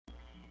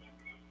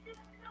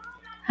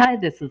Hi,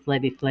 this is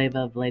Lady Flava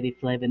of Lady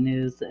Flava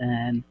News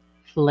and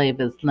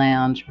Flava's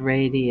Lounge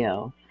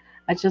Radio.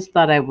 I just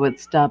thought I would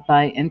stop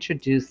by,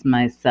 introduce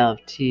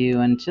myself to you,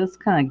 and just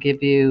kind of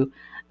give you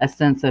a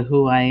sense of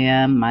who I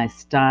am, my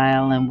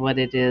style, and what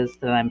it is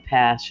that I'm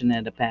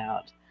passionate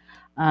about.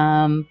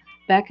 Um,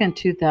 Back in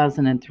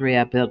 2003,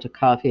 I built a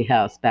coffee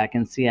house back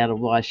in Seattle,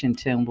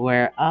 Washington,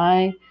 where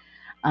I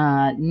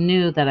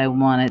knew that I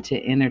wanted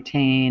to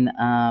entertain.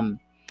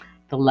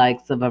 The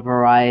likes of a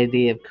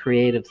variety of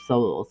creative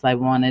souls. I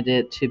wanted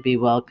it to be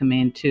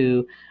welcoming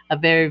to a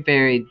very,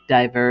 very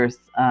diverse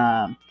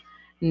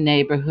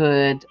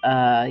neighborhood,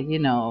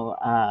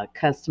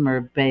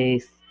 customer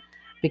base,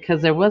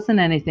 because there wasn't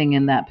anything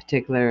in that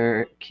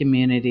particular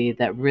community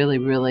that really,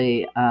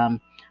 really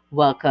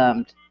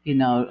welcomed,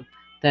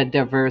 the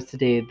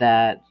diversity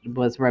that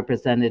was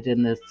represented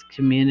in this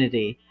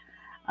community.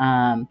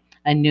 I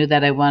knew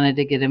that I wanted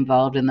to get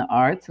involved in the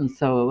arts, and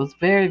so it was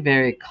very,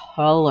 very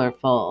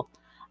colorful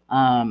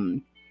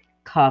um,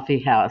 coffee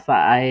house.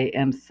 I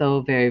am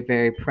so very,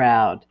 very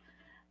proud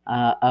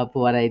of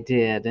what I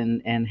did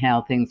and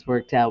how things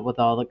worked out with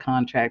all the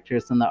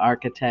contractors and the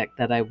architect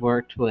that I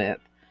worked with.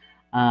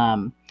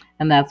 Um,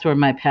 and that's where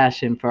my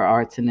passion for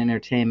arts and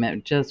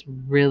entertainment just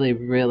really,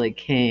 really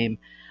came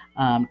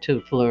to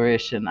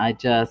fruition. I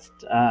just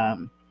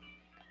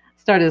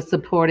started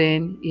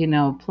supporting,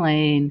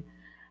 playing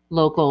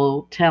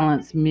local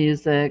talents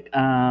music.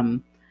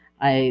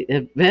 I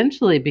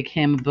eventually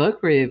became a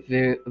book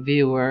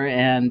reviewer,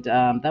 and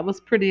that was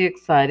pretty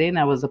exciting.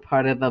 I was a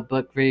part of a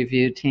book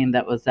review team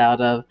that was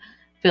out of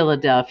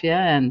Philadelphia,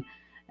 and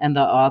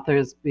the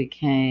authors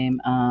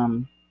became,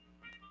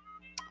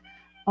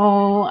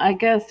 I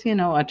guess,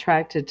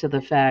 attracted to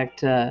the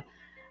fact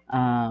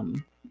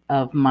um,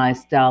 of my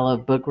style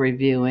of book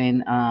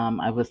reviewing.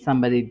 I was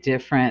somebody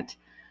different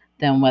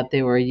than what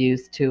they were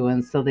used to.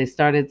 And so they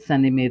started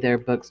sending me their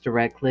books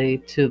directly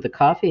to the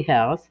coffee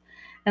house.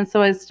 And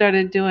so I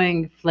started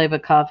doing Flava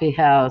Coffee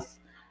House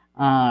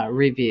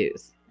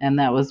reviews. And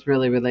that was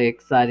really, really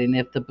exciting.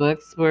 If the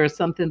books were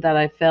something that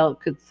I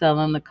felt could sell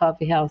in the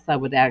coffee house, I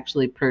would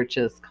actually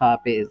purchase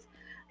copies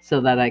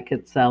so that I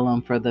could sell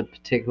them for the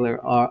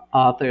particular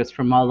authors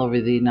from all over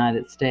the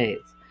United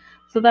States.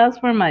 So that's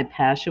where my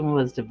passion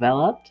was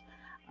developed.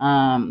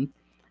 Um,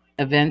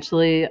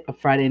 Eventually,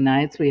 Friday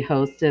nights, we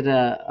hosted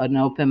an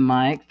open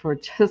mic for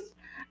just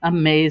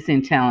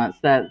amazing talents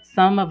that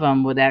some of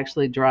them would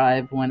actually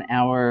drive 1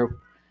 hour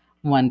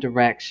one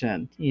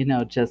direction,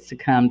 just to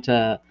come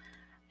to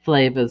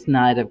Flava's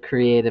night of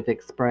creative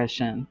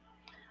expression.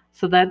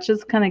 So that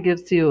just kind of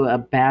gives you a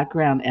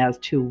background as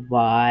to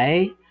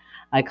why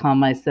I call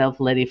myself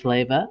Lady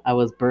Flava. I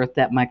was birthed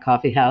at my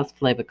coffee house,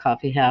 Flava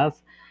Coffee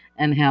House,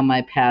 and how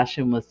my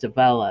passion was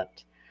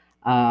developed.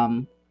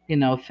 Um,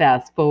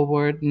 Fast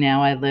forward,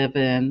 now I live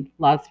in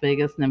Las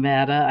Vegas,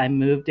 Nevada. I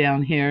moved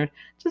down here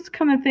just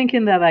kind of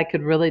thinking that I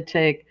could really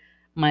take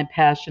my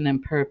passion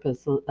and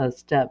purpose a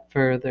step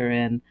further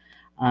in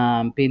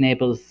being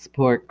able to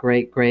support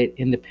great, great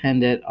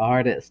independent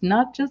artists,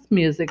 not just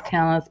music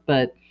talents,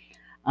 but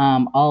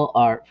all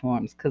art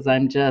forms, because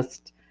I'm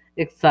just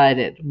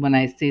excited when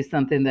I see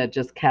something that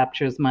just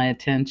captures my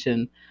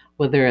attention,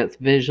 whether it's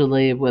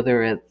visually,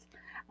 whether it's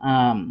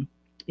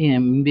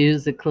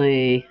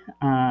musically,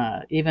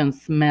 even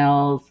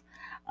smells,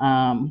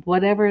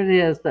 whatever it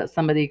is that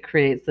somebody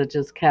creates that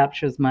just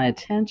captures my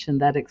attention,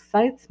 that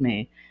excites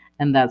me.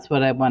 And that's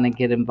what I want to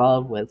get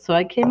involved with. So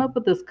I came up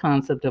with this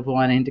concept of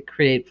wanting to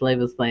create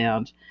Flavors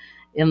Lounge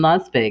in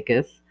Las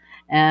Vegas.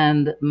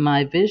 And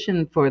my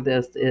vision for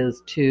this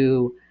is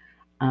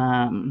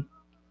um,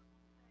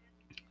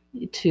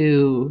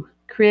 to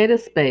create a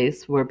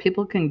space where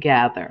people can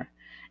gather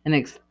and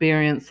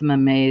experience some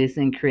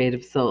amazing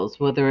creative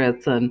souls, whether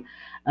it's a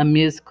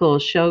musical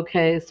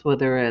showcase,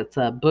 whether it's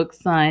a book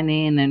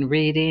signing and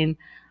reading,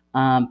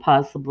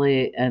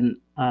 possibly an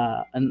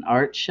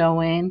art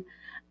showing,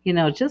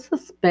 just a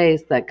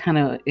space that kind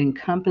of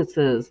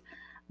encompasses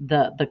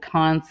the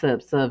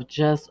concepts of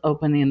just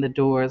opening the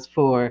doors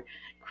for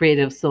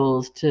creative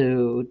souls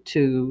to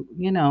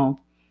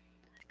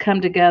come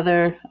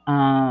together,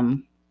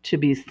 to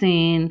be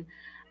seen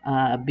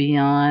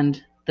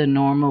beyond the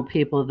normal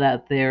people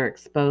that they're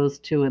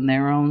exposed to in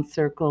their own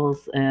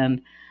circles.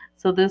 And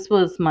so this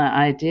was my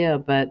idea.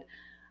 But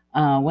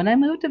when I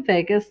moved to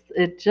Vegas,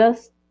 it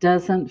just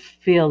doesn't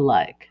feel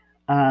like.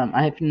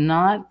 I've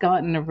not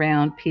gotten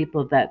around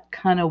people that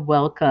kind of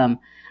welcome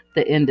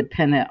the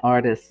independent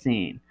artist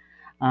scene.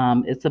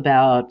 It's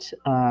about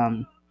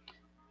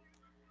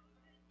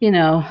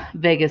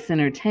Vegas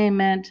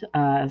entertainment,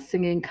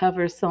 singing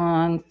cover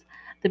songs.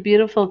 The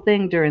beautiful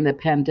thing during the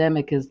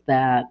pandemic is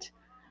that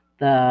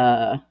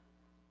the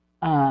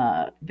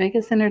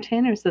Vegas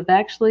entertainers have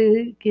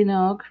actually,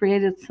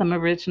 created some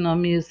original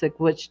music,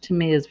 which to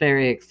me is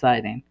very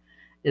exciting.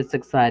 It's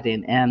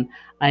exciting. And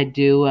I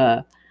do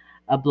a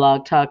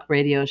blog talk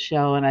radio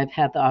show, and I've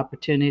had the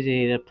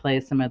opportunity to play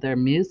some of their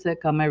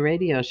music on my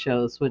radio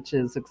shows, which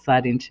is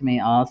exciting to me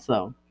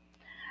also.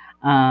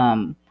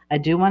 I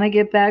do want to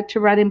get back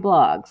to writing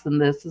blogs, and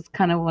this is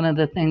kind of one of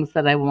the things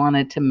that I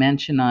wanted to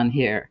mention on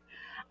here.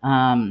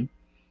 Um,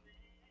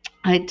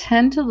 I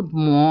tend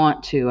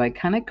to I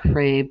kind of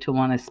crave to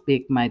want to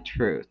speak my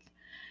truth.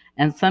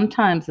 And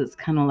sometimes it's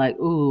kind of like,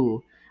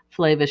 ooh,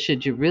 Flava,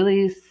 should you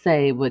really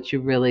say what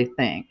you really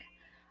think?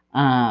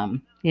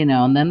 And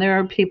then there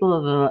are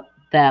people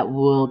that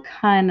will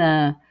kind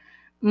of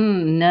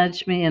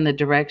nudge me in the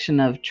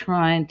direction of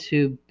trying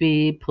to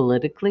be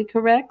politically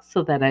correct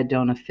so that I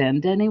don't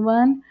offend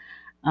anyone.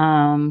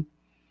 Um,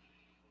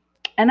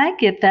 and I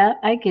get that.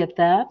 I get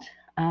that.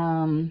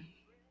 Um,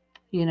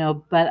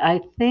 but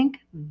I think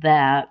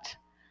that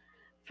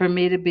for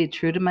me to be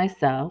true to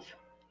myself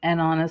and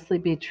honestly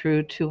be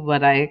true to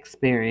what I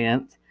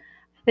experience,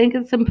 I think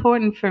it's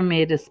important for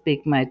me to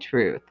speak my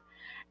truth.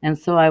 And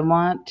so I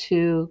want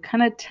to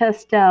kind of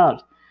test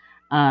out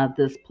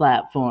this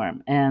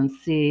platform and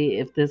see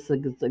if this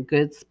is a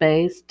good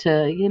space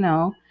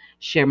to,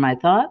 share my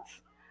thoughts.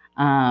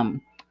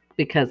 Um,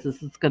 because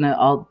this is going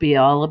to be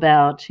all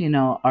about,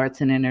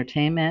 arts and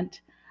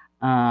entertainment,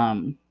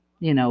 um,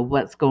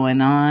 what's going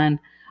on,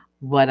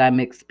 what I'm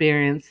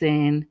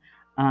experiencing,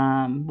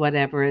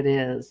 whatever it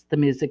is. The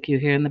music you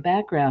hear in the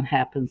background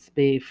happens to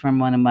be from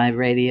one of my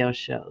radio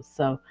shows.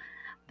 So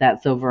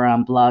that's over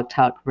on Blog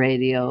Talk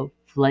Radio,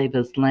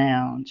 Flava's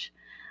Lounge.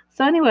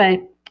 So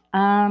anyway,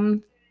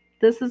 um,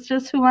 this is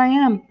just who I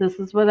am. This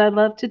is what I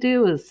love to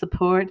do is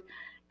support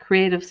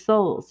creative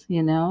souls,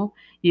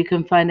 You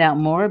can find out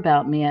more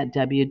about me at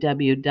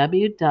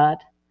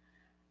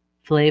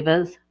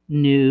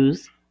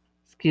www.flavasnews,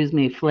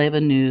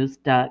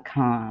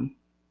 flavanews.com.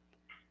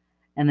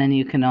 And then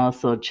you can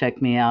also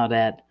check me out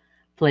at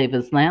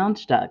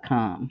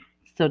flavaslounge.com.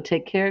 So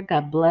take care,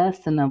 God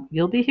bless, and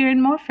you'll be hearing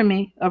more from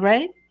me, all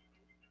right?